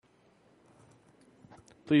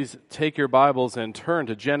Please take your Bibles and turn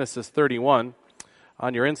to Genesis 31.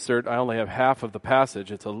 On your insert, I only have half of the passage.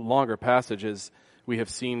 It's a longer passage, as we have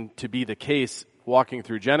seen to be the case walking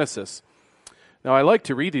through Genesis. Now, I like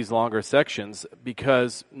to read these longer sections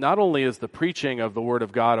because not only is the preaching of the Word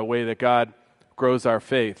of God a way that God grows our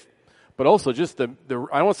faith, but also just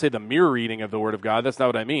I won't say the mere reading of the Word of God, that's not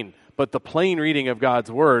what I mean, but the plain reading of God's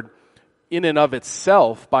Word in and of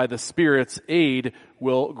itself, by the Spirit's aid,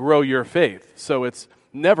 will grow your faith. So it's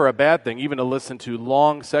never a bad thing, even to listen to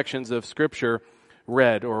long sections of Scripture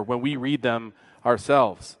read, or when we read them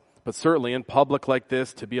ourselves. But certainly in public like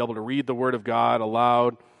this, to be able to read the Word of God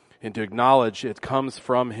aloud and to acknowledge it comes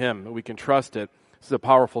from Him, we can trust it. This is a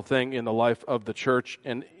powerful thing in the life of the church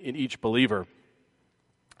and in each believer.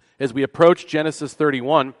 As we approach Genesis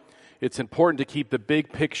 31, it's important to keep the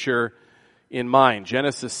big picture in mind.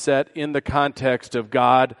 Genesis set in the context of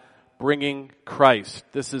God bringing Christ.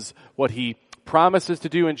 This is what He promises to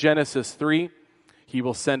do in Genesis 3. He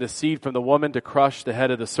will send a seed from the woman to crush the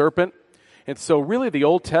head of the serpent. And so really the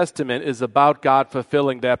Old Testament is about God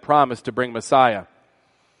fulfilling that promise to bring Messiah.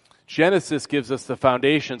 Genesis gives us the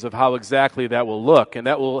foundations of how exactly that will look, and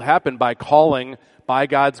that will happen by calling, by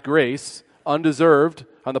God's grace, undeserved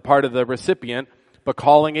on the part of the recipient, but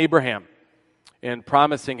calling Abraham and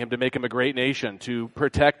promising him to make him a great nation, to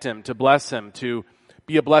protect him, to bless him, to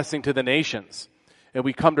be a blessing to the nations. And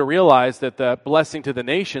we come to realize that the blessing to the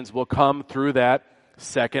nations will come through that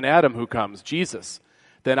second Adam who comes, Jesus.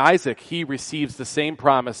 Then Isaac, he receives the same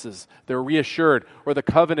promises. They're reassured, or the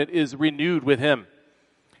covenant is renewed with him.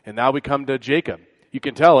 And now we come to Jacob. You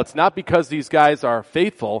can tell it's not because these guys are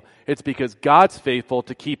faithful, it's because God's faithful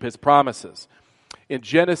to keep His promises. And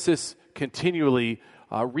Genesis continually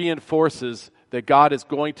reinforces that God is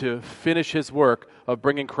going to finish His work of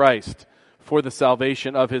bringing Christ for the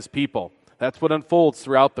salvation of His people. That's what unfolds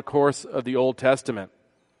throughout the course of the Old Testament.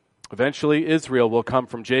 Eventually, Israel will come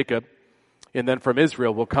from Jacob, and then from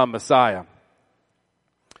Israel will come Messiah.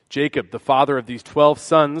 Jacob, the father of these 12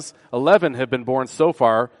 sons, 11 have been born so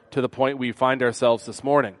far to the point we find ourselves this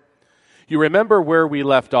morning. You remember where we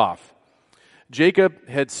left off. Jacob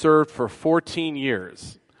had served for 14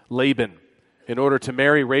 years Laban in order to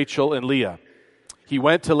marry Rachel and Leah. He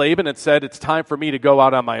went to Laban and said, "It's time for me to go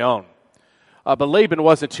out on my own." But Laban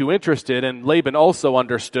wasn't too interested, and Laban also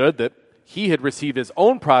understood that he had received his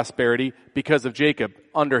own prosperity because of Jacob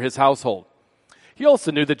under his household. He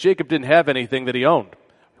also knew that Jacob didn't have anything that he owned.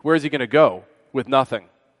 Where is he going to go with nothing?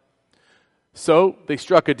 So they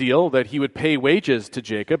struck a deal that he would pay wages to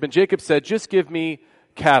Jacob, and Jacob said, "Just give me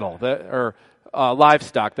cattle or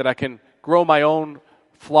livestock that I can grow my own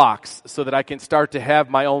flocks so that I can start to have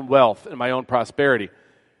my own wealth and my own prosperity."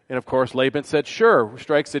 And of course, Laban said, "Sure,"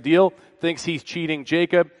 strikes a deal, thinks he's cheating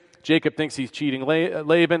Jacob. Jacob thinks he's cheating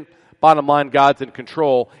Laban. Bottom line, God's in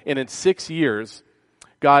control. And in 6 years,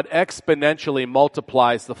 God exponentially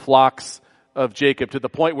multiplies the flocks of Jacob to the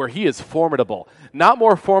point where he is formidable. Not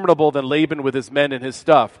more formidable than Laban with his men and his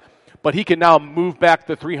stuff, but he can now move back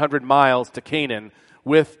the 300 miles to Canaan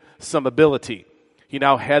with some ability. He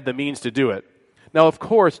now had the means to do it. Now, of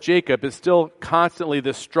course, Jacob is still constantly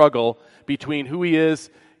this struggle between who he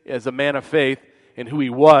is as a man of faith and who he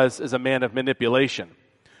was as a man of manipulation.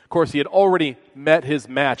 Of course, he had already met his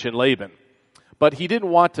match in Laban, but he didn't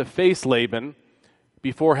want to face Laban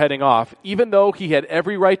before heading off, even though he had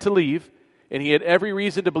every right to leave, and he had every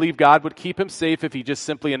reason to believe God would keep him safe if he just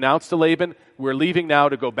simply announced to Laban, "We're leaving now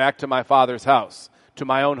to go back to my father's house, to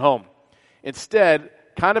my own home." Instead,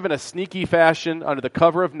 kind of in a sneaky fashion, under the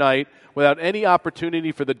cover of night, without any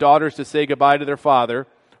opportunity for the daughters to say goodbye to their father,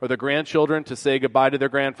 or the grandchildren to say goodbye to their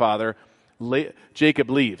grandfather, Jacob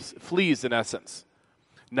leaves, flees in essence.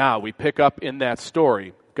 Now we pick up in that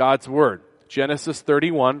story, God's word. Genesis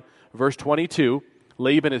 31, verse 22,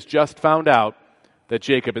 Laban has just found out that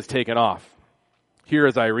Jacob has taken off. Here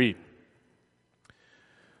as I read.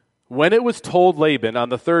 When it was told Laban on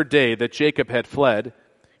the third day that Jacob had fled,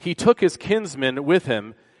 he took his kinsmen with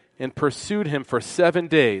him and pursued him for 7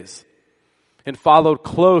 days and followed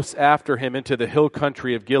close after him into the hill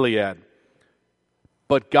country of Gilead.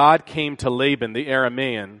 But God came to Laban the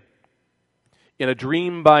Aramean in a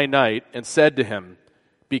dream by night and said to him,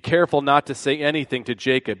 "Be careful not to say anything to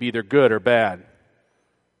Jacob, either good or bad."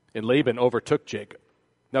 And Laban overtook Jacob.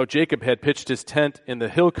 Now Jacob had pitched his tent in the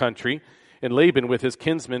hill country, and Laban with his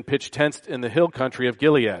kinsmen pitched tents in the hill country of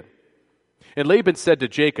Gilead. And Laban said to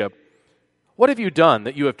Jacob, "What have you done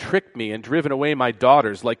that you have tricked me and driven away my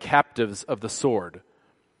daughters like captives of the sword?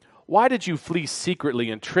 Why did you flee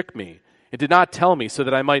secretly and trick me, and did not tell me so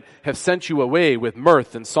that I might have sent you away with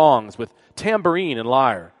mirth and songs, with tambourine and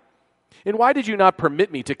lyre? And why did you not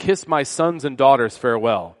permit me to kiss my sons and daughters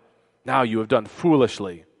farewell? Now you have done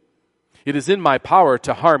foolishly. It is in my power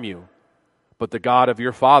to harm you. But the God of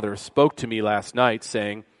your father spoke to me last night,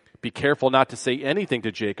 saying, be careful not to say anything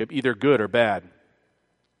to Jacob, either good or bad.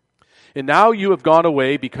 And now you have gone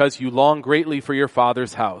away because you long greatly for your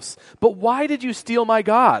father's house. But why did you steal my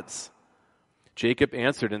gods? Jacob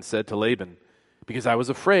answered and said to Laban, because I was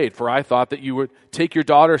afraid, for I thought that you would take your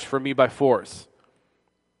daughters from me by force.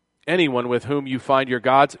 Anyone with whom you find your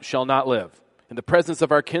gods shall not live. In the presence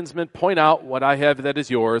of our kinsmen, point out what I have that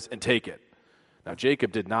is yours and take it. Now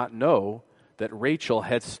Jacob did not know that Rachel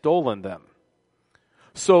had stolen them.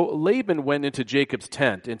 So Laban went into Jacob's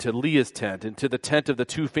tent, into Leah's tent, into the tent of the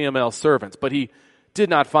two female servants, but he did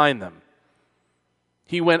not find them.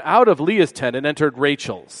 He went out of Leah's tent and entered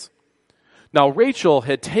Rachel's. Now Rachel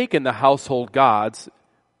had taken the household gods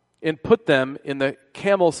and put them in the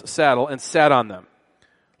camel's saddle and sat on them.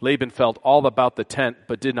 Laban felt all about the tent,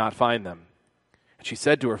 but did not find them. And she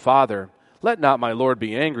said to her father, let not my lord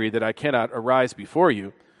be angry that I cannot arise before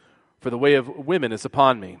you, for the way of women is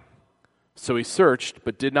upon me. So he searched,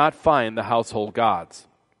 but did not find the household gods.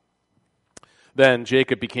 Then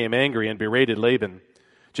Jacob became angry and berated Laban.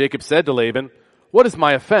 Jacob said to Laban, what is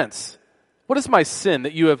my offense? What is my sin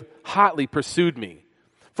that you have hotly pursued me?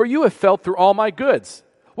 For you have felt through all my goods.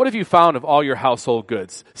 What have you found of all your household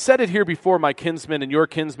goods? Set it here before my kinsmen and your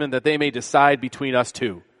kinsmen, that they may decide between us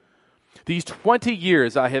two. These 20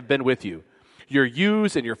 years I have been with you. Your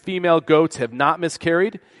ewes and your female goats have not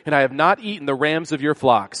miscarried, and I have not eaten the rams of your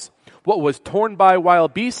flocks. What was torn by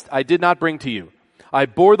wild beasts I did not bring to you. I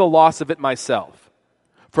bore the loss of it myself.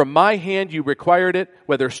 From my hand you required it,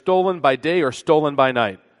 whether stolen by day or stolen by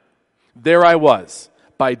night. There I was.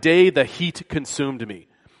 By day the heat consumed me.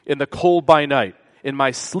 In the cold by night, in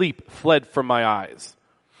my sleep fled from my eyes.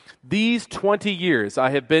 These 20 years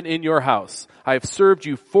I have been in your house. I have served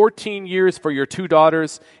you 14 years for your 2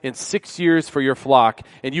 daughters and 6 years for your flock,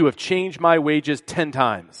 and you have changed my wages 10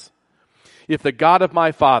 times. If the God of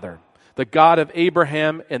my father, the God of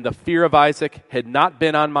Abraham and the fear of Isaac had not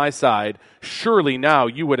been on my side, surely now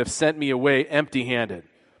you would have sent me away empty-handed.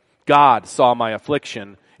 God saw my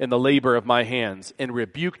affliction and the labor of my hands and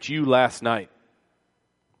rebuked you last night.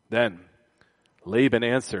 Then Laban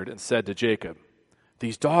answered and said to Jacob,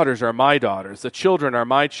 these daughters are my daughters, the children are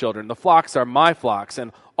my children, the flocks are my flocks,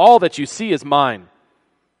 and all that you see is mine.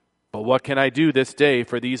 But what can I do this day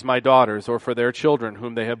for these my daughters or for their children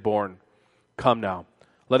whom they have borne? Come now,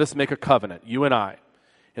 let us make a covenant, you and I,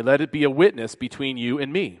 and let it be a witness between you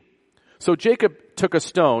and me. So Jacob took a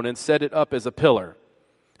stone and set it up as a pillar.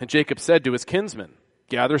 And Jacob said to his kinsmen,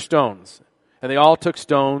 gather stones. And they all took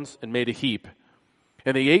stones and made a heap.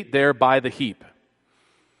 And they ate there by the heap.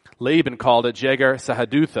 Laban called it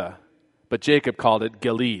Jegar-Sahadutha, but Jacob called it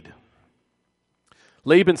Gilead.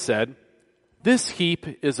 Laban said, this heap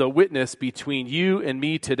is a witness between you and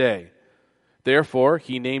me today. Therefore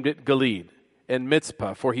he named it Gilead and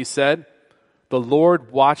Mizpah, for he said, the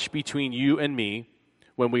Lord watch between you and me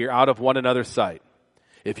when we are out of one another's sight.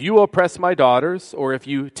 If you oppress my daughters, or if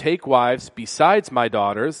you take wives besides my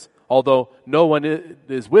daughters, although no one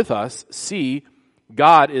is with us, see,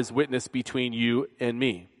 God is witness between you and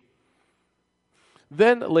me.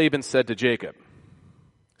 Then Laban said to Jacob,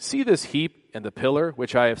 see this heap and the pillar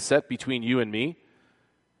which I have set between you and me?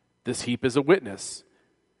 This heap is a witness,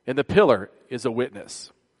 and the pillar is a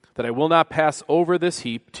witness, that I will not pass over this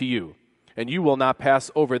heap to you, and you will not pass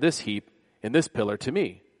over this heap and this pillar to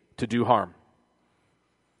me, to do harm.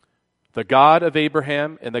 The God of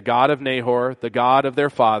Abraham and the God of Nahor, the God of their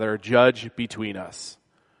father, judge between us.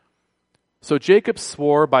 So Jacob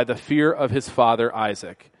swore by the fear of his father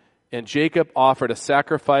Isaac, and Jacob offered a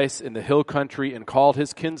sacrifice in the hill country and called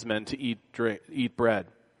his kinsmen to eat bread.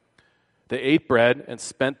 They ate bread and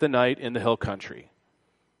spent the night in the hill country.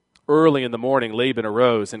 Early in the morning, Laban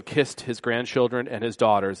arose and kissed his grandchildren and his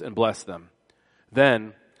daughters and blessed them.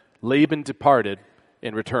 Then Laban departed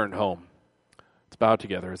and returned home. Let's bow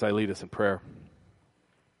together as I lead us in prayer.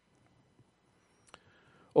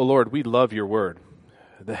 O Lord, we love your word,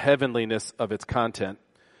 the heavenliness of its content,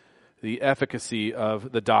 the efficacy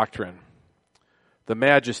of the doctrine, the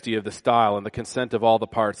majesty of the style and the consent of all the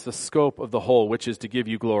parts, the scope of the whole, which is to give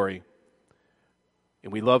you glory.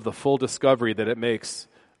 And we love the full discovery that it makes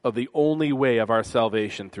of the only way of our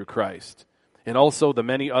salvation through Christ, and also the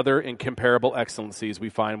many other incomparable excellencies we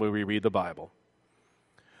find when we read the Bible.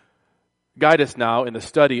 Guide us now in the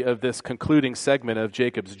study of this concluding segment of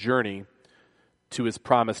Jacob's journey to his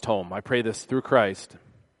promised home. I pray this through Christ.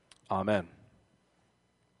 Amen.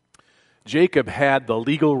 Jacob had the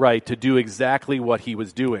legal right to do exactly what he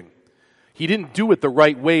was doing. He didn't do it the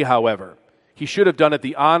right way, however. He should have done it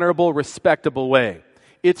the honorable, respectable way.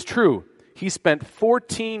 It's true. He spent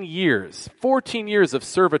 14 years of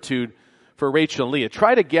servitude for Rachel and Leah.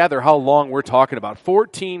 Try to gather how long we're talking about.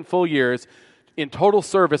 14 full years in total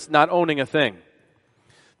service, not owning a thing.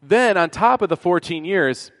 Then, on top of the 14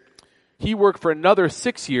 years, he worked for another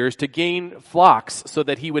 6 years to gain flocks so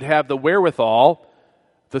that he would have the wherewithal,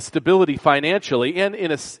 the stability financially, and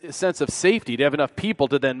in a sense of safety to have enough people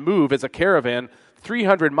to then move as a caravan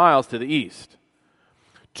 300 miles to the east.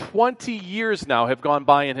 20 years now have gone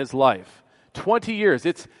by in his life. 20 years.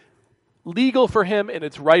 It's legal for him and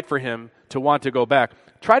it's right for him to want to go back.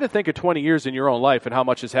 Try to think of 20 years in your own life and how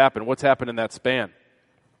much has happened. What's happened in that span?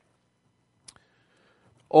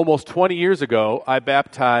 Almost 20 years ago, I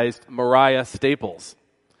baptized Mariah Staples.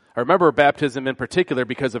 I remember her baptism in particular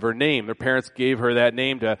because of her name. Her parents gave her that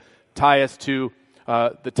name to tie us to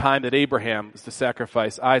the time that Abraham was to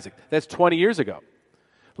sacrifice Isaac. That's 20 years ago.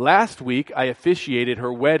 Last week, I officiated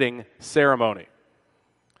her wedding ceremony.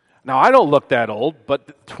 Now, I don't look that old,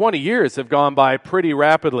 but 20 years have gone by pretty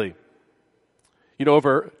rapidly. You know,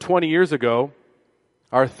 over 20 years ago,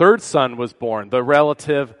 our third son was born, the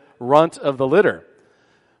relative runt of the litter.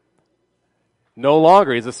 No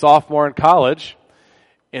longer. He's a sophomore in college,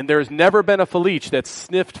 and there's never been a Felice that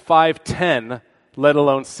sniffed 5'10", let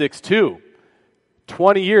alone 6'2".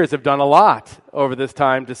 20 years have done a lot over this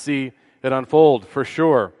time to see it unfold, for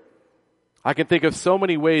sure. I can think of so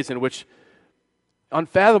many ways in which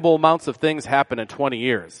unfathomable amounts of things happen in 20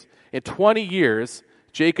 years. In 20 years,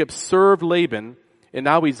 Jacob served Laban, and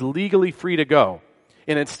now he's legally free to go.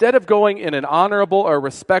 And instead of going in an honorable or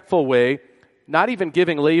respectful way, not even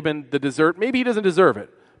giving Laban the dessert, maybe he doesn't deserve it,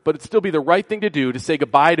 but it'd still be the right thing to do to say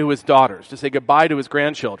goodbye to his daughters, to say goodbye to his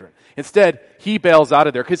grandchildren. Instead, he bails out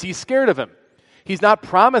of there because he's scared of him. He's not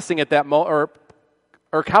promising at that moment,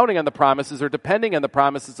 or counting on the promises or depending on the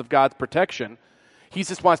promises of God's protection. He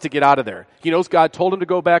just wants to get out of there. He knows God told him to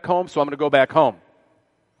go back home, so I'm going to go back home.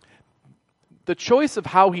 The choice of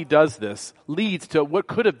how he does this leads to what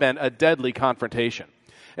could have been a deadly confrontation.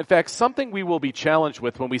 In fact, something we will be challenged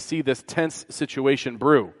with when we see this tense situation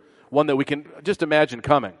brew, one that we can just imagine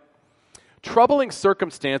coming. Troubling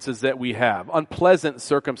circumstances that we have, unpleasant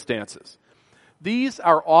circumstances, these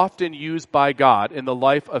are often used by God in the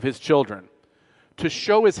life of his children to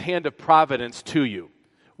show his hand of providence to you.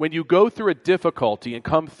 When you go through a difficulty and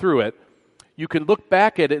come through it, you can look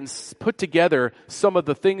back at it and put together some of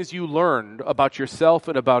the things you learned about yourself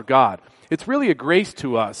and about God. It's really a grace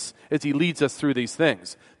to us as he leads us through these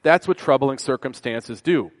things. That's what troubling circumstances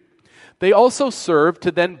do. They also serve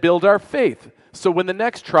to then build our faith. So when the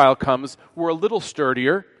next trial comes, we're a little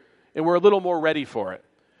sturdier and we're a little more ready for it.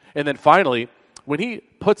 And then finally, when he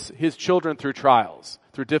puts his children through trials,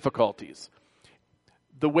 through difficulties,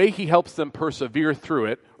 the way he helps them persevere through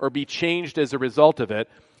it or be changed as a result of it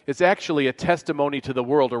is actually a testimony to the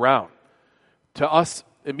world around. To us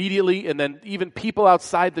immediately, and then even people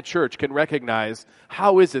outside the church can recognize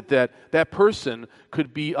how is it that that person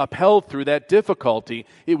could be upheld through that difficulty.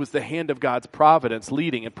 It was the hand of God's providence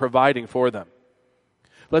leading and providing for them.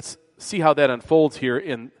 Let's see how that unfolds here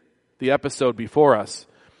in the episode before us.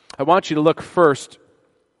 I want you to look first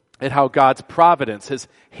at how God's providence, his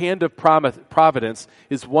hand of providence,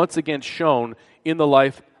 is once again shown in the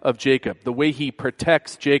life of Jacob, the way he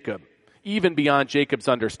protects Jacob, even beyond Jacob's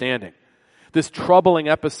understanding. This troubling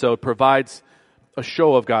episode provides a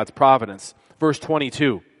show of God's providence. Verse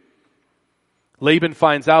 22, Laban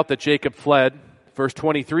finds out that Jacob fled. Verse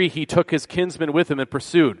 23, he took his kinsman with him and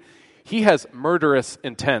pursued. He has murderous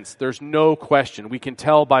intents. There's no question. We can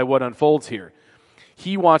tell by what unfolds here.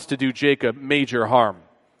 He wants to do Jacob major harm.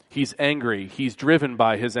 He's angry. He's driven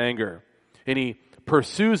by his anger. And he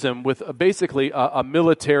pursues him with basically a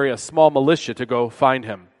military, a small militia to go find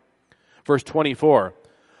him. Verse 24,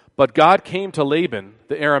 but God came to Laban,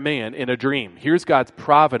 the Aramean, in a dream. Here's God's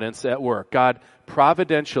providence at work. God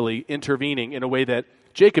providentially intervening in a way that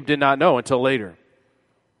Jacob did not know until later.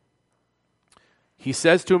 He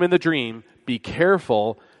says to him in the dream, be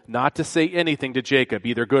careful not to say anything to Jacob,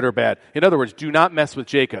 either good or bad. In other words, do not mess with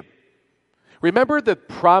Jacob. Remember the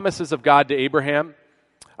promises of God to Abraham?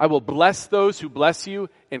 I will bless those who bless you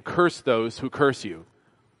and curse those who curse you.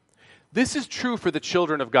 This is true for the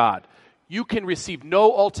children of God. You can receive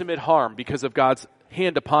no ultimate harm because of God's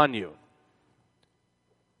hand upon you.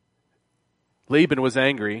 Laban was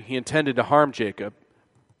angry. He intended to harm Jacob,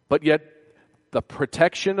 but yet the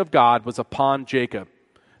protection of God was upon Jacob.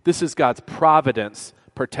 This is God's providence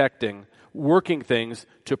protecting, working things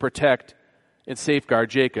to protect and safeguard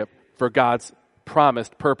Jacob for God's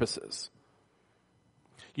promised purposes.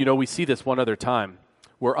 You know, we see this one other time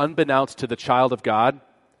where unbeknownst to the child of God,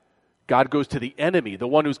 God goes to the enemy, the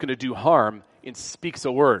one who's going to do harm, and speaks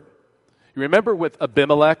a word. You remember with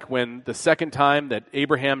Abimelech when the second time that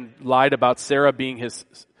Abraham lied about Sarah being his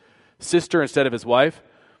sister instead of his wife?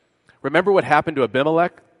 Remember what happened to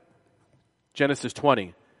Abimelech? Genesis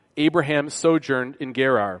 20. Abraham sojourned in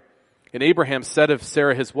Gerar, and Abraham said of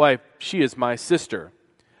Sarah his wife, "She is my sister."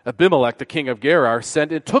 Abimelech, the king of Gerar,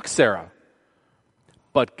 sent and took Sarah.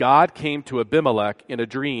 But God came to Abimelech in a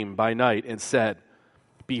dream by night and said,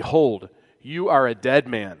 "Behold, you are a dead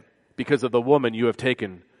man because of the woman you have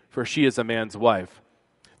taken, for she is a man's wife."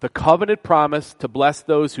 The covenant promise to bless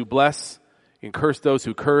those who bless and curse those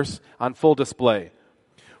who curse on full display.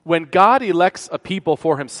 When God elects a people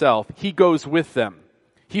for himself, he goes with them.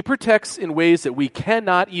 He protects in ways that we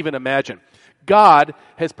cannot even imagine. God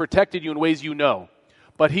has protected you in ways you know,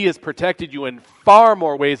 but he has protected you in far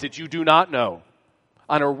more ways that you do not know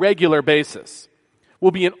on a regular basis.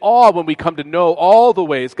 We'll be in awe when we come to know all the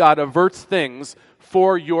ways God averts things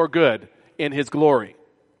for your good in his glory.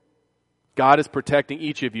 God is protecting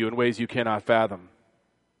each of you in ways you cannot fathom.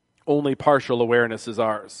 Only partial awareness is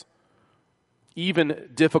ours. Even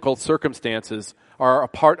difficult circumstances are a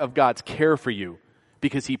part of God's care for you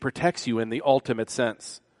because he protects you in the ultimate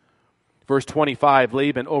sense. Verse 25,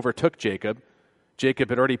 Laban overtook Jacob. Jacob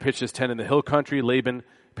had already pitched his tent in the hill country. Laban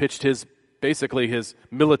pitched his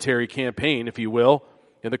military campaign, if you will,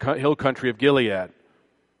 in the hill country of Gilead.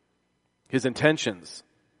 His intentions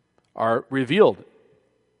are revealed.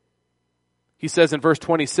 He says in verse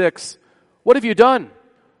 26, "What have you done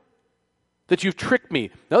that you've tricked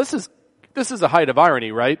me?" Now this is a height of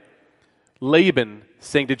irony, right? Laban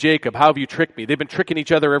saying to Jacob, "How have you tricked me?" They've been tricking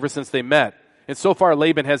each other ever since they met. And so far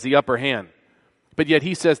Laban has the upper hand. But yet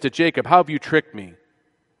he says to Jacob, "How have you tricked me?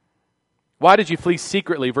 Why did you flee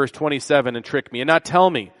secretly," verse 27, "and trick me and not tell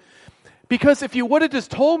me?" Because if you would have just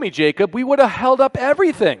told me, Jacob, we would have held up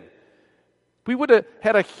everything. We would have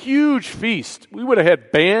had a huge feast. We would have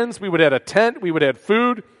had bands. We would have had a tent. We would have had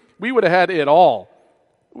food. We would have had it all.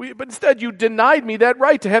 But instead, you denied me that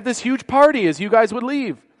right to have this huge party as you guys would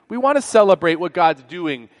leave. We want to celebrate what God's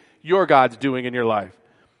doing, your God's doing in your life.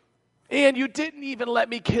 And you didn't even let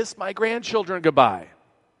me kiss my grandchildren goodbye.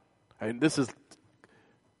 And this is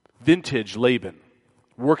vintage Laban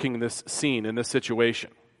working this scene in this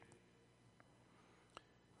situation.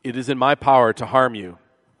 "It is in my power to harm you,"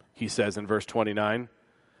 he says in verse 29.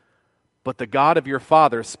 "But the God of your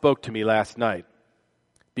father spoke to me last night.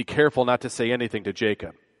 Be careful not to say anything to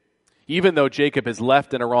Jacob." Even though Jacob is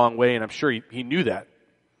left in a wrong way, and I'm sure he knew that.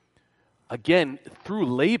 Again, through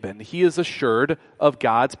Laban, he is assured of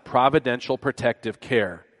God's providential protective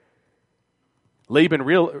care. Laban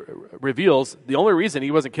reveals the only reason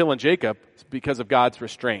he wasn't killing Jacob is because of God's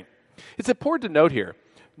restraint. It's important to note here,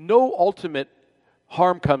 no ultimate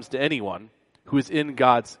harm comes to anyone who is in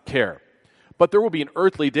God's care. But there will be an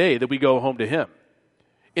earthly day that we go home to him.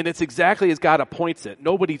 And it's exactly as God appoints it.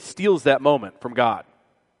 Nobody steals that moment from God.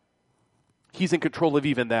 He's in control of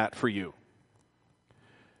even that for you.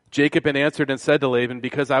 Jacob answered and said to Laban,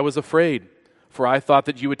 "Because I was afraid, for I thought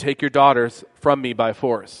that you would take your daughters from me by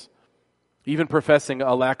force." Even professing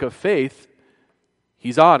a lack of faith,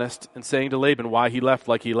 he's honest in saying to Laban why he left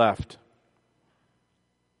like he left.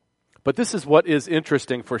 But this is what is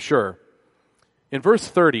interesting for sure. In verse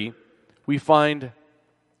 30, we find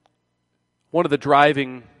one of the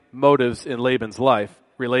driving motives in Laban's life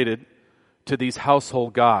related to these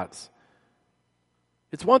household gods.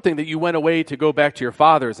 It's one thing that you went away to go back to your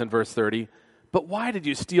fathers in verse 30, but why did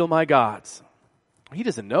you steal my gods? He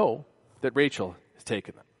doesn't know that Rachel has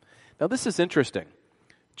taken them. Now this is interesting.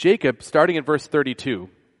 Jacob, starting in verse 32,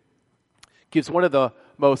 gives one of the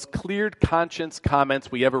most cleared conscience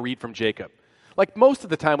comments we ever read from Jacob. Like most of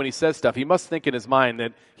the time when he says stuff, he must think in his mind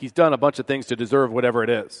that he's done a bunch of things to deserve whatever it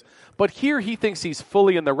is. But here he thinks he's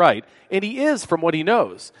fully in the right, and he is from what he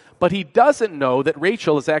knows. But he doesn't know that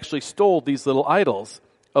Rachel has actually stole these little idols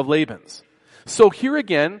of Laban's. So here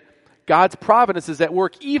again, God's providence is at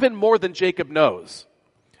work even more than Jacob knows.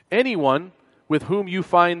 Anyone with whom you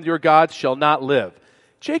find your gods shall not live.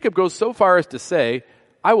 Jacob goes so far as to say,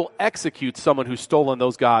 I will execute someone who's stolen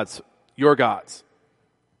those gods, your gods.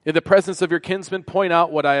 In the presence of your kinsmen, point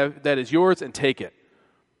out what I have that is yours and take it.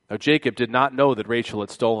 Now Jacob did not know that Rachel had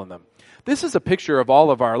stolen them. This is a picture of all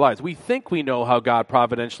of our lives. We think we know how God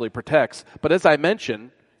providentially protects, but as I mentioned,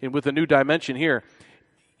 and with a new dimension here,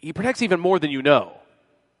 he protects even more than you know.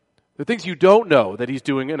 The things you don't know that he's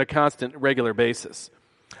doing on a constant, regular basis.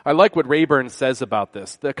 I like what Rayburn says about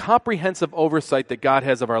this, the comprehensive oversight that God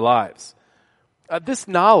has of our lives. This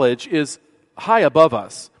knowledge is high above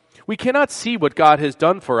us. We cannot see what God has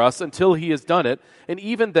done for us until he has done it, and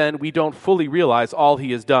even then we don't fully realize all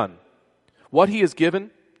he has done, what he has given,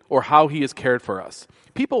 or how he has cared for us.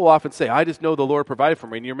 People will often say, I just know the Lord provided for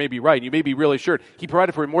me, and you may be right, and you may be really sure. He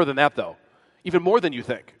provided for me more than that, though, even more than you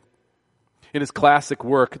think. In his classic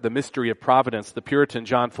work, The Mystery of Providence, the Puritan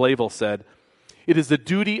John Flavel said, "It is the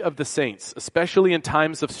duty of the saints, especially in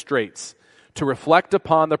times of straits, to reflect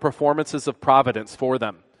upon the performances of providence for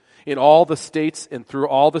them in all the states and through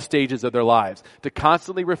all the stages of their lives, to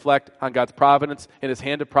constantly reflect on God's providence and his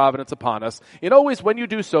hand of providence upon us. And always when you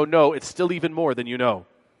do so, know it's still even more than you know."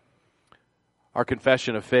 Our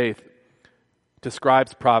confession of faith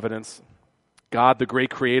describes providence. God, the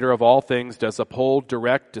great creator of all things, does uphold,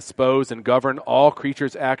 direct, dispose, and govern all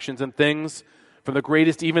creatures' actions and things, from the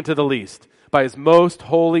greatest even to the least, by his most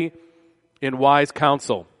holy and wise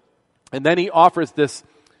counsel. And then he offers this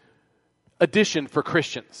addition for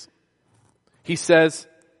Christians. He says,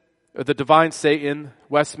 the divines say in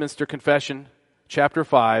Westminster Confession, chapter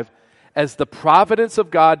 5, as the providence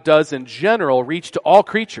of God does in general reach to all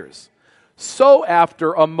creatures, so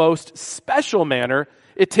after a most special manner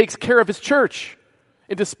it takes care of his church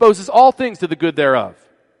and disposes all things to the good thereof.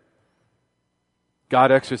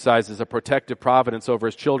 God exercises a protective providence over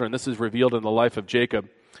his children. This is revealed in the life of Jacob.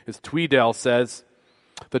 As Tweedale says,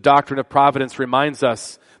 the doctrine of providence reminds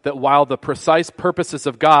us that while the precise purposes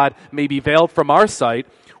of God may be veiled from our sight,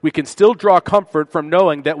 we can still draw comfort from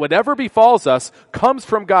knowing that whatever befalls us comes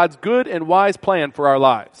from God's good and wise plan for our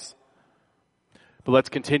lives. But let's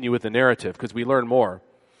continue with the narrative because we learn more.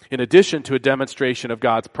 In addition to a demonstration of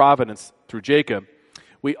God's providence through Jacob,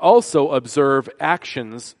 we also observe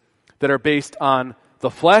actions that are based on the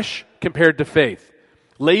flesh compared to faith.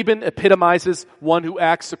 Laban epitomizes one who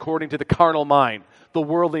acts according to the carnal mind, the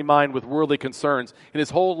worldly mind with worldly concerns, and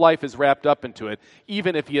his whole life is wrapped up into it,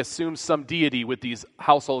 even if he assumes some deity with these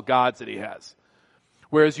household gods that he has.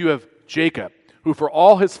 Whereas you have Jacob, who for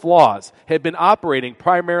all his flaws had been operating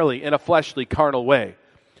primarily in a fleshly, carnal way.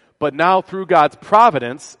 But now through God's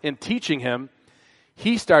providence in teaching him,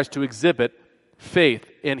 he starts to exhibit faith,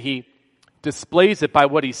 and he displays it by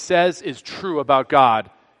what he says is true about God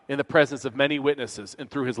in the presence of many witnesses and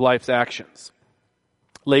through his life's actions.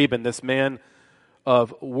 Laban, this man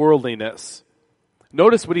of worldliness.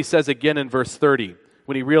 Notice what he says again in verse 30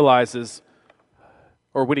 when he realizes,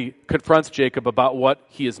 or when he confronts Jacob about what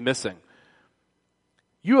he is missing.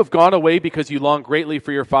 You have gone away because you long greatly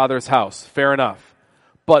for your father's house. Fair enough.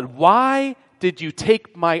 But why did you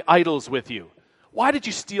take my idols with you? Why did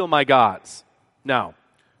you steal my gods? Now,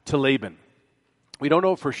 to Laban. We don't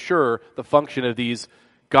know for sure the function of these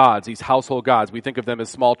gods, these household gods. We think of them as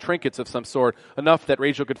small trinkets of some sort, enough that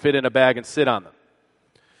Rachel could fit in a bag and sit on them.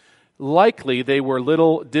 Likely, they were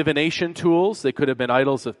little divination tools. They could have been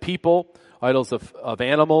idols of people, idols of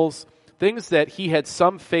animals, things that he had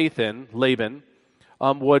some faith in, Laban,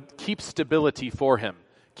 would keep stability for him,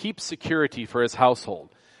 keep security for his household.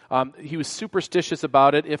 He was superstitious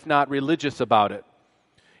about it, if not religious about it.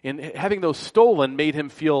 And having those stolen made him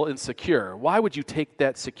feel insecure. Why would you take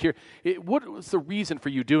that secure? What was the reason for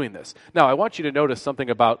you doing this? Now, I want you to notice something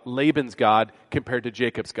about Laban's God compared to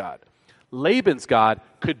Jacob's God. Laban's God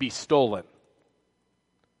could be stolen.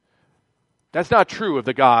 That's not true of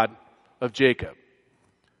the God of Jacob.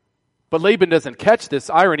 But Laban doesn't catch this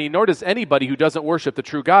irony, nor does anybody who doesn't worship the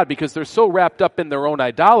true God, because they're so wrapped up in their own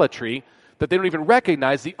idolatry that they don't even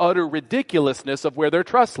recognize the utter ridiculousness of where their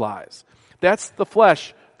trust lies. That's the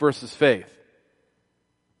flesh versus faith.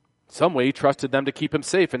 Some way he trusted them to keep him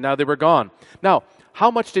safe, and now they were gone. Now, how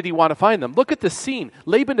much did he want to find them? Look at the scene.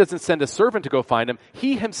 Laban doesn't send a servant to go find him.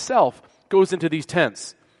 He himself goes into these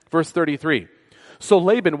tents. Verse 33. So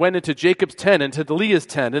Laban went into Jacob's tent, and to Leah's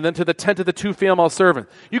tent, and then to the tent of the two female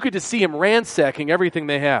servants. You could just see him ransacking everything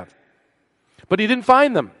they have. But he didn't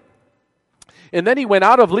find them. And then he went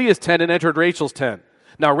out of Leah's tent and entered Rachel's tent.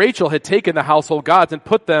 Now Rachel had taken the household gods and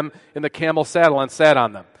put them in the camel saddle and sat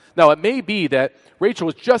on them. Now it may be that Rachel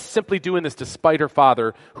was just simply doing this despite her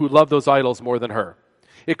father, who loved those idols more than her.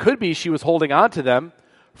 It could be she was holding on to them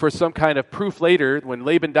for some kind of proof later when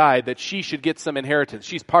Laban died that she should get some inheritance.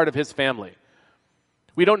 She's part of his family.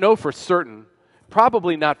 We don't know for certain,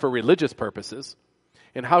 probably not for religious purposes.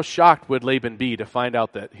 And how shocked would Laban be to find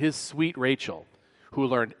out that his sweet Rachel, who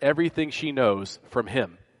learned everything she knows from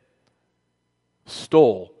him,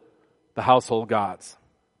 stole the household gods.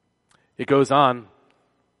 It goes on.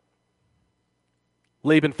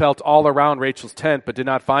 Laban felt all around Rachel's tent, but did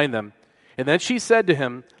not find them. And then she said to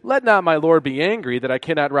him, "Let not my lord be angry that I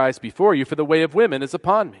cannot rise before you, for the way of women is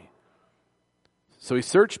upon me." So he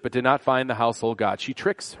searched, but did not find the household god. She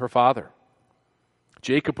tricks her father.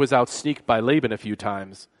 Jacob was out sneaked by Laban a few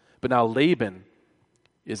times, But now Laban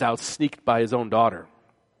is out sneaked by his own daughter.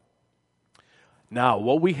 Now,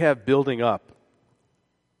 what we have building up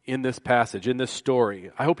in this passage, in this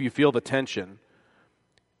story, I hope you feel the tension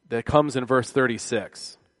that comes in verse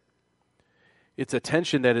 36. It's a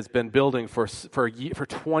tension that has been building for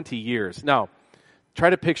 20 years. Now, try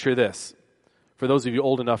to picture this, for those of you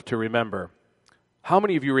old enough to remember. How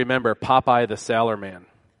many of you remember Popeye the Sailor Man?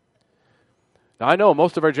 Now, I know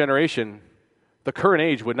most of our generation, the current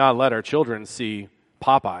age, would not let our children see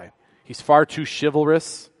Popeye. He's far too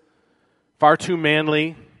chivalrous, far too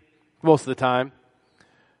manly most of the time.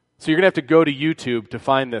 So you're going to have to go to YouTube to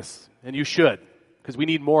find this, and you should, because we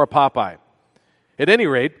need more of Popeye. At any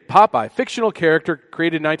rate, Popeye, fictional character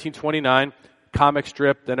created in 1929, comic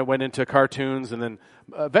strip, then it went into cartoons, and then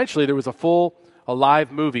eventually there was a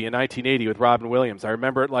live movie in 1980 with Robin Williams. I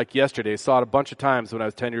remember it like yesterday. I saw it a bunch of times when I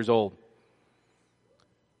was 10 years old.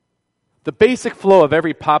 The basic flow of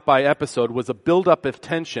every Popeye episode was a buildup of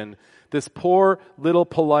tension. This poor little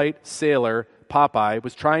polite sailor, Popeye,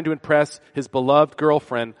 was trying to impress his beloved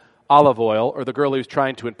girlfriend, Olive Oyl, or the girl he was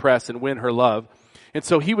trying to impress and win her love. And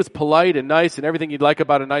so he was polite and nice and everything you'd like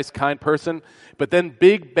about a nice, kind person. But then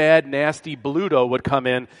big, bad, nasty Bluto would come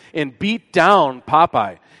in and beat down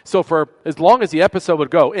Popeye. So for as long as the episode would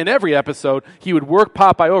go, in every episode, he would work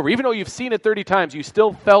Popeye over. Even though you've seen it 30 times, you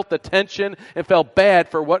still felt the tension and felt bad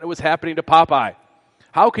for what was happening to Popeye.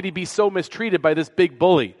 How could he be so mistreated by this big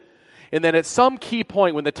bully? And then at some key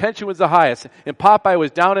point when the tension was the highest and Popeye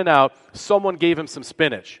was down and out, someone gave him some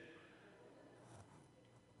spinach.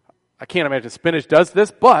 I can't imagine spinach does this,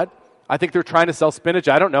 but I think they're trying to sell spinach.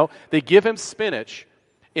 I don't know. They give him spinach,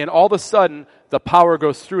 and all of a sudden, the power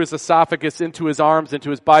goes through his esophagus, into his arms, into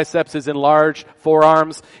his biceps, his enlarged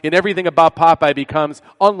forearms, and everything about Popeye becomes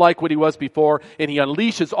unlike what he was before, and he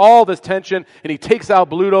unleashes all this tension, and he takes out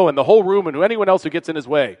Bluto and the whole room and anyone else who gets in his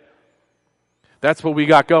way. That's what we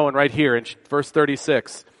got going right here in verse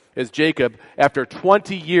 36, is Jacob, after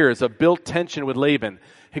 20 years of built tension with Laban,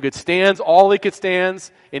 he could stand all he could stand,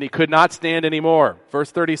 and he could not stand anymore.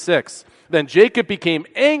 Verse 36. Then Jacob became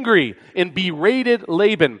angry and berated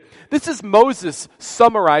Laban. This is Moses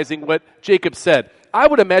summarizing what Jacob said. I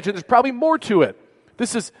would imagine there's probably more to it.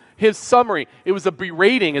 This is his summary. It was a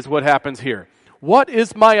berating is what happens here. What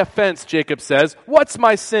is my offense, Jacob says. What's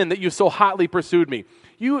my sin that you so hotly pursued me?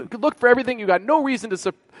 You look for everything. You got no reason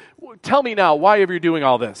to tell me now, why are you doing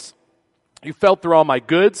all this? You felt through all my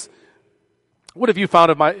goods. What have you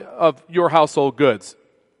found of your household goods?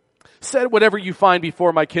 Said whatever you find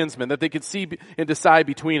before my kinsmen, that they could see and decide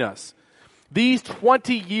between us. These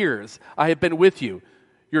 20 years I have been with you.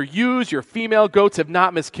 Your ewes, your female goats have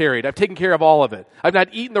not miscarried. I've taken care of all of it. I've not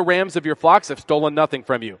eaten the rams of your flocks. I've stolen nothing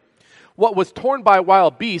from you. What was torn by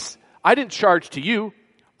wild beasts, I didn't charge to you.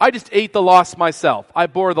 I just ate the loss myself. I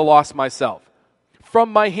bore the loss myself.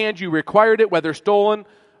 From my hand you required it, whether stolen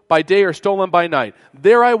by day or stolen by night.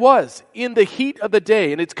 There I was in the heat of the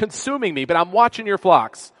day, and it's consuming me, but I'm watching your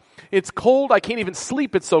flocks. It's cold. I can't even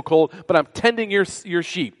sleep. It's so cold, but I'm tending your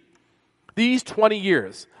sheep. These 20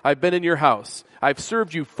 years I've been in your house. I've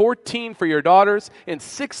served you 14 for your daughters and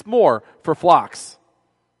 6 more for flocks.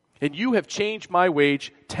 And you have changed my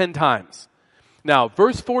wage 10 times. Now,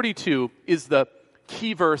 verse 42 is the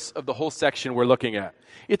key verse of the whole section we're looking at.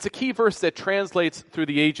 It's a key verse that translates through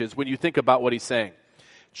the ages when you think about what he's saying.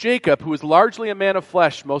 Jacob, who is largely a man of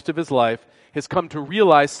flesh most of his life, has come to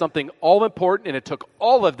realize something all important, and it took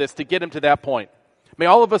all of this to get him to that point. May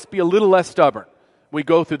all of us be a little less stubborn when we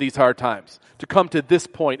go through these hard times, to come to this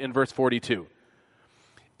point in verse 42.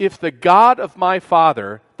 If the God of my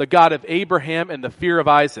father, the God of Abraham and the fear of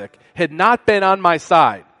Isaac, had not been on my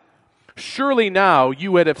side, surely now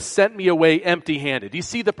you would have sent me away empty-handed. Do you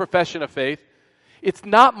see the profession of faith? It's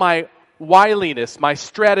not my wiliness, my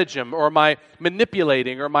stratagem, or my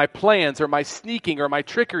manipulating, or my plans, or my sneaking, or my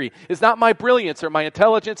trickery. It's not my brilliance or my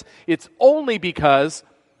intelligence. It's only because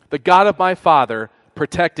the God of my father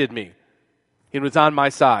protected me and was on my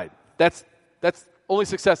side. That's only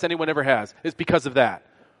success anyone ever has, is because of that.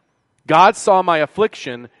 God saw my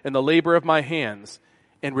affliction and the labor of my hands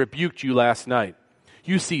and rebuked you last night.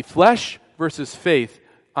 You see flesh versus faith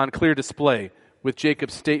on clear display with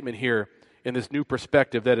Jacob's statement here in this new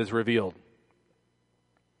perspective that is revealed.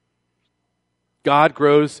 God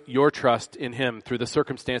grows your trust in him through the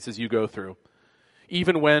circumstances you go through.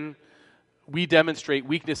 Even when we demonstrate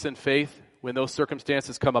weakness in faith, when those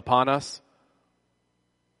circumstances come upon us,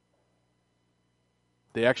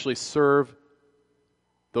 they actually serve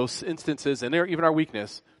those instances, and even our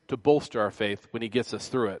weakness, to bolster our faith when he gets us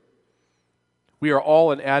through it. We are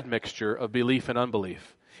all an admixture of belief and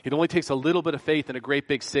unbelief. It only takes a little bit of faith in a great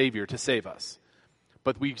big Savior to save us.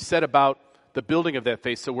 But we set about the building of that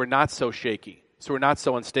faith so we're not so shaky, so we're not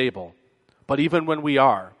so unstable. But even when we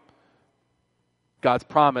are, God's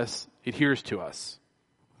promise adheres to us.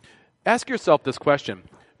 Ask yourself this question.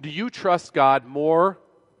 Do you trust God more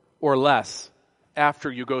or less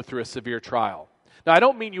after you go through a severe trial? Now, I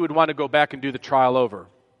don't mean you would want to go back and do the trial over.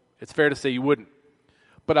 It's fair to say you wouldn't.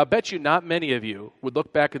 But I'll bet you not many of you would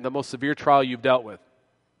look back at the most severe trial you've dealt with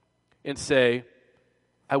and say,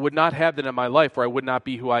 I would not have that in my life, or I would not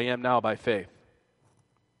be who I am now by faith.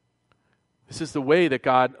 This is the way that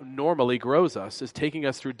God normally grows us, is taking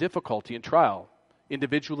us through difficulty and trial,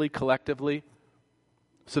 individually, collectively,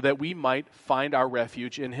 so that we might find our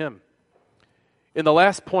refuge in Him. And the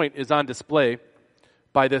last point is on display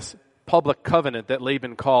by this public covenant that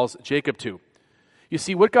Laban calls Jacob to. You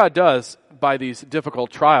see, what God does by these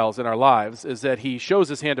difficult trials in our lives is that He shows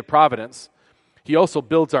His hand of providence. He also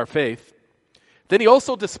builds our faith. Then He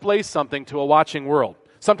also displays something to a watching world.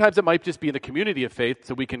 Sometimes it might just be in the community of faith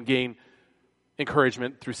so we can gain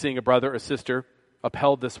encouragement through seeing a brother or sister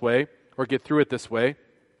upheld this way or get through it this way.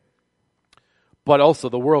 But also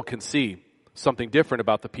the world can see something different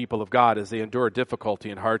about the people of God as they endure difficulty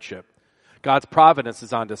and hardship. God's providence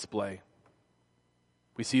is on display.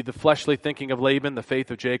 We see the fleshly thinking of Laban, the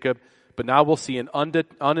faith of Jacob, but now we'll see an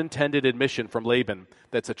unintended admission from Laban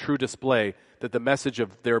that's a true display that the message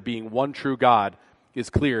of there being one true God is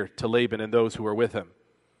clear to Laban and those who are with him.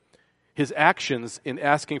 His actions in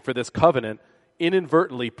asking for this covenant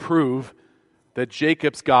inadvertently prove that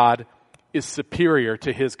Jacob's God is superior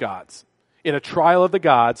to his gods. In a trial of the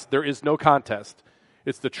gods, there is no contest.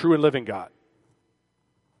 It's the true and living God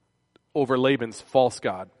over Laban's false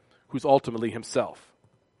God, who's ultimately himself.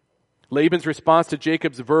 Laban's response to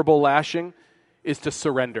Jacob's verbal lashing is to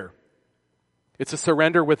surrender. It's a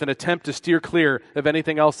surrender with an attempt to steer clear of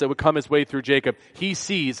anything else that would come his way through Jacob. He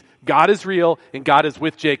sees God is real and God is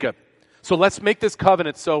with Jacob. So let's make this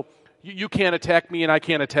covenant so you can't attack me and I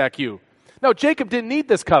can't attack you. No, Jacob didn't need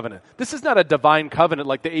this covenant. This is not a divine covenant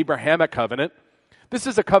like the Abrahamic covenant. This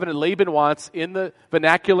is a covenant Laban wants in the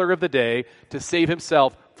vernacular of the day to save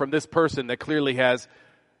himself from this person that clearly has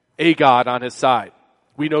a God on his side.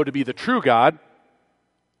 We know to be the true God.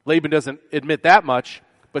 Laban doesn't admit that much,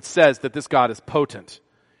 but says that this God is potent.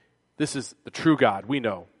 This is the true God, we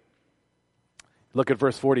know. Look at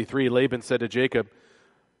verse 43. Laban said to Jacob,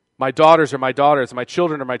 my daughters are my daughters, my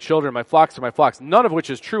children are my children, my flocks are my flocks, none of which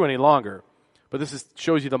is true any longer. But this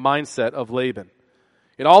shows you the mindset of Laban.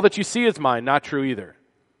 And all that you see is mine, not true either.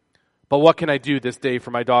 But what can I do this day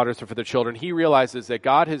for my daughters or for their children? He realizes that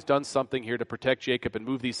God has done something here to protect Jacob and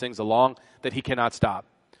move these things along that he cannot stop.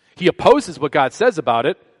 He opposes what God says about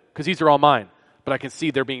it because these are all mine. But I can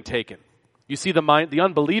see they're being taken. You see the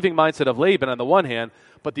unbelieving mindset of Laban on the one hand,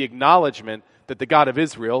 but the acknowledgement that the God of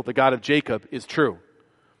Israel, the God of Jacob, is true.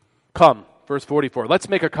 Come, verse 44, let's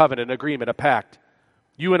make a covenant, an agreement, a pact,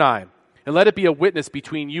 you and I, and let it be a witness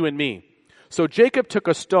between you and me. So Jacob took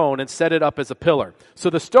a stone and set it up as a pillar. So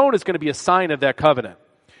the stone is going to be a sign of that covenant.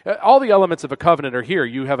 All the elements of a covenant are here.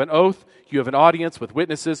 You have an oath, you have an audience with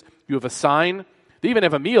witnesses, you have a sign. They even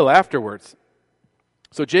have a meal afterwards.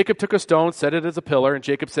 So Jacob took a stone, set it as a pillar, and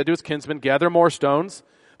Jacob said to his kinsmen, gather more stones.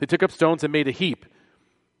 They took up stones and made a heap,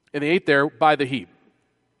 and they ate there by the heap.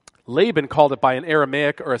 Laban called it by an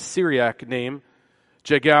Aramaic or a Syriac name,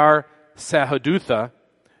 Jagar Sahadutha.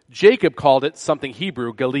 Jacob called it something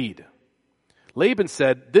Hebrew, Gilead. Laban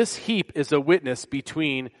said, this heap is a witness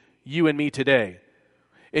between you and me today.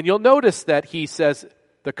 And you'll notice that he says,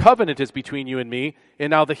 the covenant is between you and me,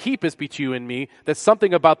 and now the heap is between you and me. That's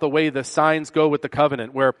something about the way the signs go with the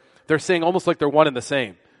covenant, where they're saying almost like they're one and the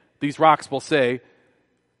same. These rocks will say,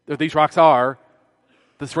 these rocks are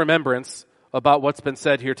this remembrance about what's been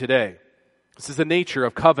said here today. This is the nature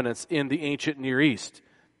of covenants in the ancient Near East.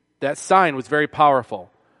 That sign was very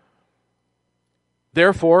powerful.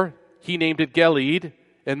 Therefore, he named it Gilead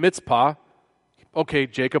and Mitzpah. Okay,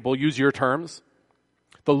 Jacob, we'll use your terms.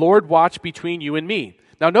 The Lord watch between you and me.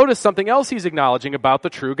 Now notice something else he's acknowledging about the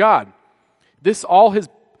true God. This all has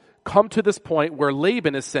come to this point where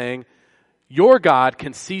Laban is saying, your God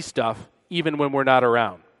can see stuff even when we're not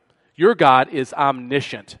around. Your God is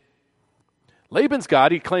omniscient. Laban's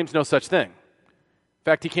God, he claims no such thing. In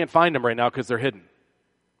fact, he can't find them right now because they're hidden.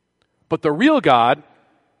 But the real God,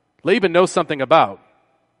 Laban knows something about.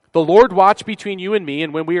 The Lord watch between you and me,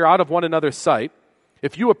 and when we are out of one another's sight,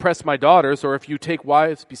 if you oppress my daughters, or if you take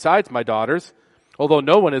wives besides my daughters, although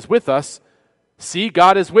no one is with us, see,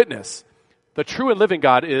 God is witness. The true and living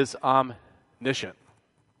God is omniscient.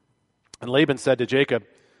 And Laban said to Jacob,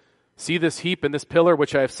 see this heap and this pillar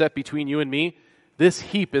which I have set between you and me? This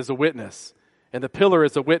heap is a witness. And the pillar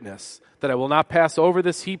is a witness that I will not pass over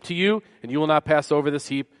this heap to you, and you will not pass over this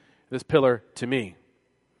pillar to me.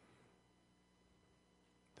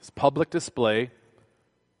 This public display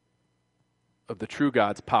of the true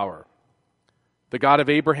God's power. The God of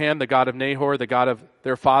Abraham, the God of Nahor, the God of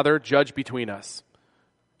their father, judge between us.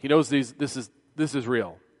 He knows this is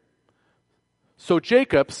real. So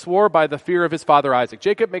Jacob swore by the fear of his father Isaac.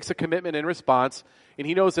 Jacob makes a commitment in response, and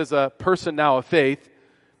he knows as a person now of faith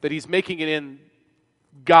that he's making it in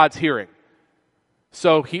God's hearing.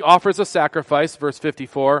 So he offers a sacrifice, verse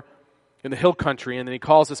 54, in the hill country, and then he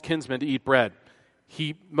calls his kinsmen to eat bread.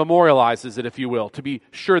 He memorializes it, if you will, to be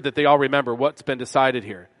sure that they all remember what's been decided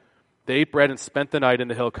here. They ate bread and spent the night in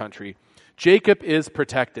the hill country. Jacob is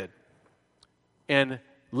protected. And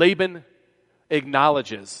Laban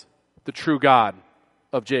acknowledges the true God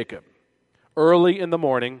of Jacob. Early in the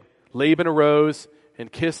morning, Laban arose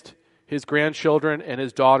and kissed his grandchildren and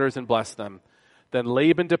his daughters and blessed them. Then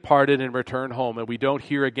Laban departed and returned home, and we don't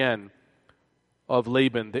hear again of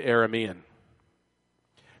Laban the Aramean.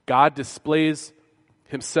 God displays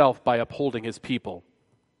himself by upholding his people.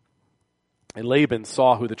 And Laban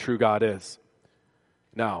saw who the true God is.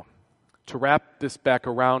 Now, to wrap this back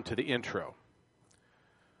around to the intro,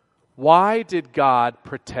 why did God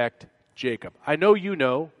protect Jacob? I know you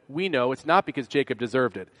know, we know, it's not because Jacob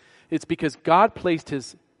deserved it. It's because God placed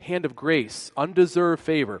his hand of grace, undeserved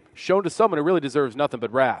favor, shown to someone who really deserves nothing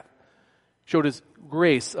but wrath, showed his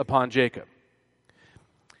grace upon Jacob.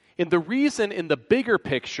 And the reason in the bigger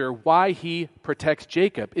picture why he protects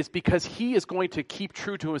Jacob is because he is going to keep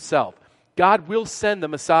true to himself. God will send the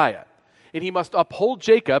Messiah. And he must uphold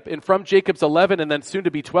Jacob, and from Jacob's 11 and then soon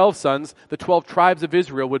to be 12 sons, the 12 tribes of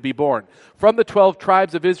Israel would be born. From the 12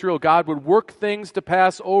 tribes of Israel, God would work things to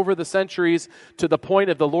pass over the centuries to the point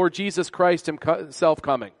of the Lord Jesus Christ himself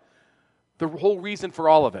coming. The whole reason for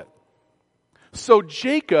all of it. So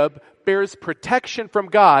Jacob bears protection from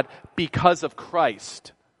God because of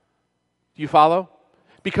Christ. Do you follow?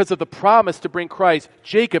 Because of the promise to bring Christ,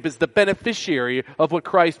 Jacob is the beneficiary of what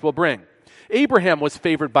Christ will bring. Abraham was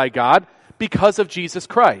favored by God because of Jesus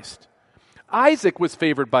Christ. Isaac was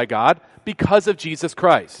favored by God because of Jesus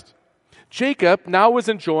Christ. Jacob now was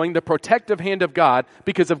enjoying the protective hand of God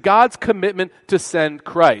because of God's commitment to send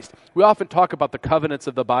Christ. We often talk about the covenants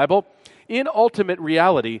of the Bible. In ultimate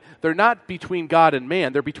reality, they're not between God and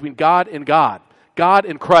man, they're between God and God, God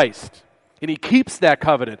and Christ. And he keeps that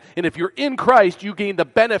covenant. And if you're in Christ, you gain the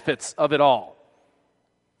benefits of it all.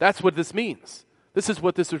 That's what this means. This is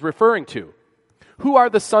what this is referring to. Who are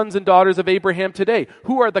the sons and daughters of Abraham today?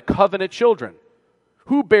 Who are the covenant children?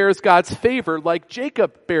 Who bears God's favor like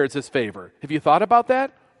Jacob bears his favor? Have you thought about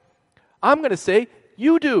that? I'm going to say,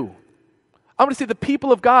 you do. I'm going to say the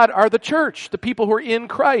people of God are the church, the people who are in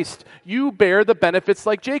Christ. You bear the benefits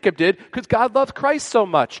like Jacob did because God loves Christ so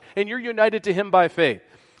much, and you're united to him by faith.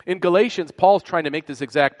 In Galatians, Paul's trying to make this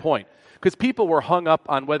exact point because people were hung up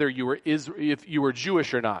on whether if you were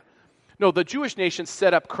Jewish or not. No, the Jewish nation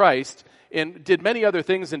set up Christ and did many other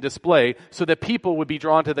things in display so that people would be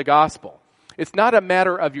drawn to the gospel. It's not a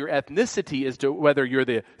matter of your ethnicity as to whether you're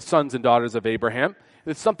the sons and daughters of Abraham.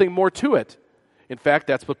 There's something more to it. In fact,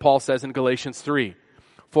 that's what Paul says in Galatians 3.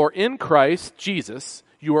 For in Christ Jesus,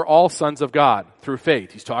 you are all sons of God through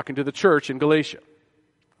faith. He's talking to the church in Galatia.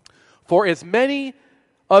 For as many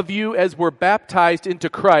of you as were baptized into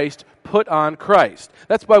Christ, put on Christ.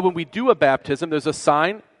 That's why when we do a baptism, there's a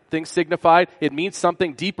sign, things signified. It means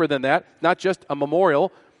something deeper than that, not just a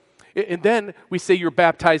memorial. And then we say you're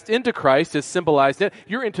baptized into Christ, as symbolized it.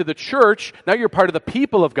 You're into the church. Now you're part of the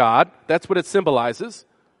people of God. That's what it symbolizes.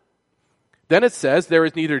 Then it says, there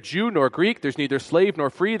is neither Jew nor Greek. There's neither slave nor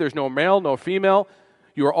free. There's no male nor female.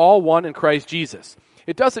 You are all one in Christ Jesus.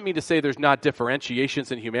 It doesn't mean to say there's not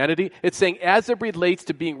differentiations in humanity. It's saying as it relates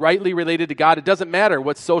to being rightly related to God, it doesn't matter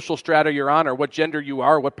what social strata you're on or what gender you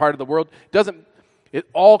are, or what part of the world. It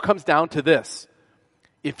all comes down to this.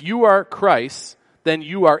 If you are Christ, then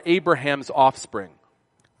you are Abraham's offspring,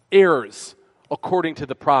 heirs according to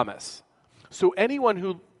the promise. So anyone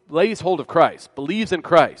who lays hold of Christ, believes in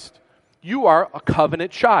Christ, you are a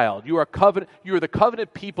covenant child. You are the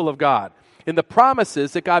covenant people of God. And the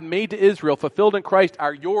promises that God made to Israel fulfilled in Christ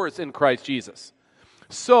are yours in Christ Jesus.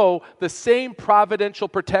 So the same providential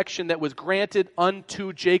protection that was granted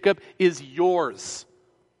unto Jacob is yours,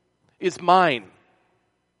 is mine.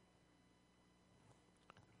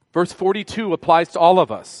 Verse 42 applies to all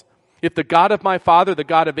of us. If the God of my father, the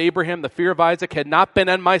God of Abraham, the fear of Isaac had not been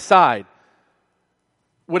on my side,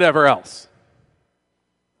 whatever else.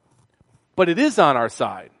 But it is on our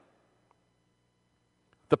side.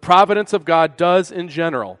 The providence of God does, in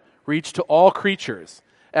general, reach to all creatures,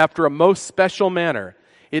 after a most special manner.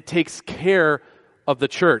 It takes care of the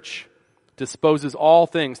church, disposes all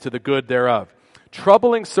things to the good thereof.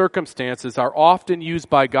 Troubling circumstances are often used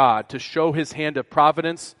by God to show his hand of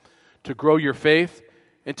providence, to grow your faith,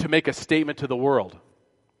 and to make a statement to the world.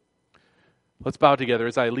 Let's bow together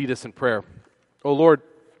as I lead us in prayer. O Lord,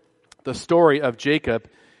 the story of Jacob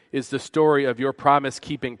is the story of your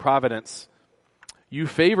promise-keeping providence. You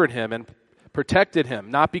favored him and protected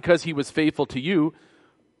him, not because he was faithful to you,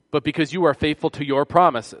 but because you are faithful to your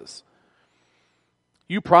promises.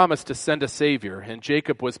 You promised to send a Savior, and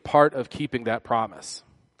Jacob was part of keeping that promise.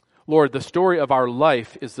 Lord, the story of our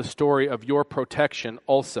life is the story of your protection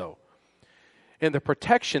also. And the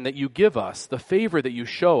protection that you give us, the favor that you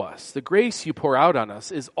show us, the grace you pour out on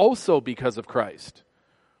us is also because of Christ.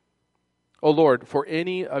 O Lord, for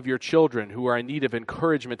any of your children who are in need of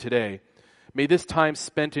encouragement today, may this time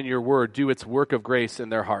spent in your word do its work of grace in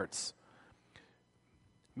their hearts.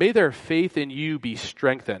 May their faith in you be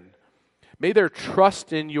strengthened. May their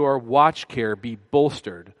trust in your watch care be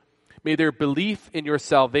bolstered. May their belief in your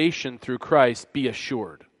salvation through Christ be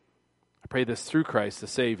assured. I pray this through Christ the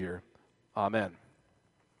Savior. Amen.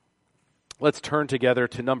 Let's turn together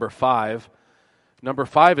to number 5. Number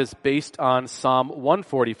 5 is based on Psalm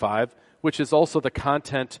 145, which is also the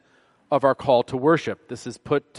content of our call to worship. This is put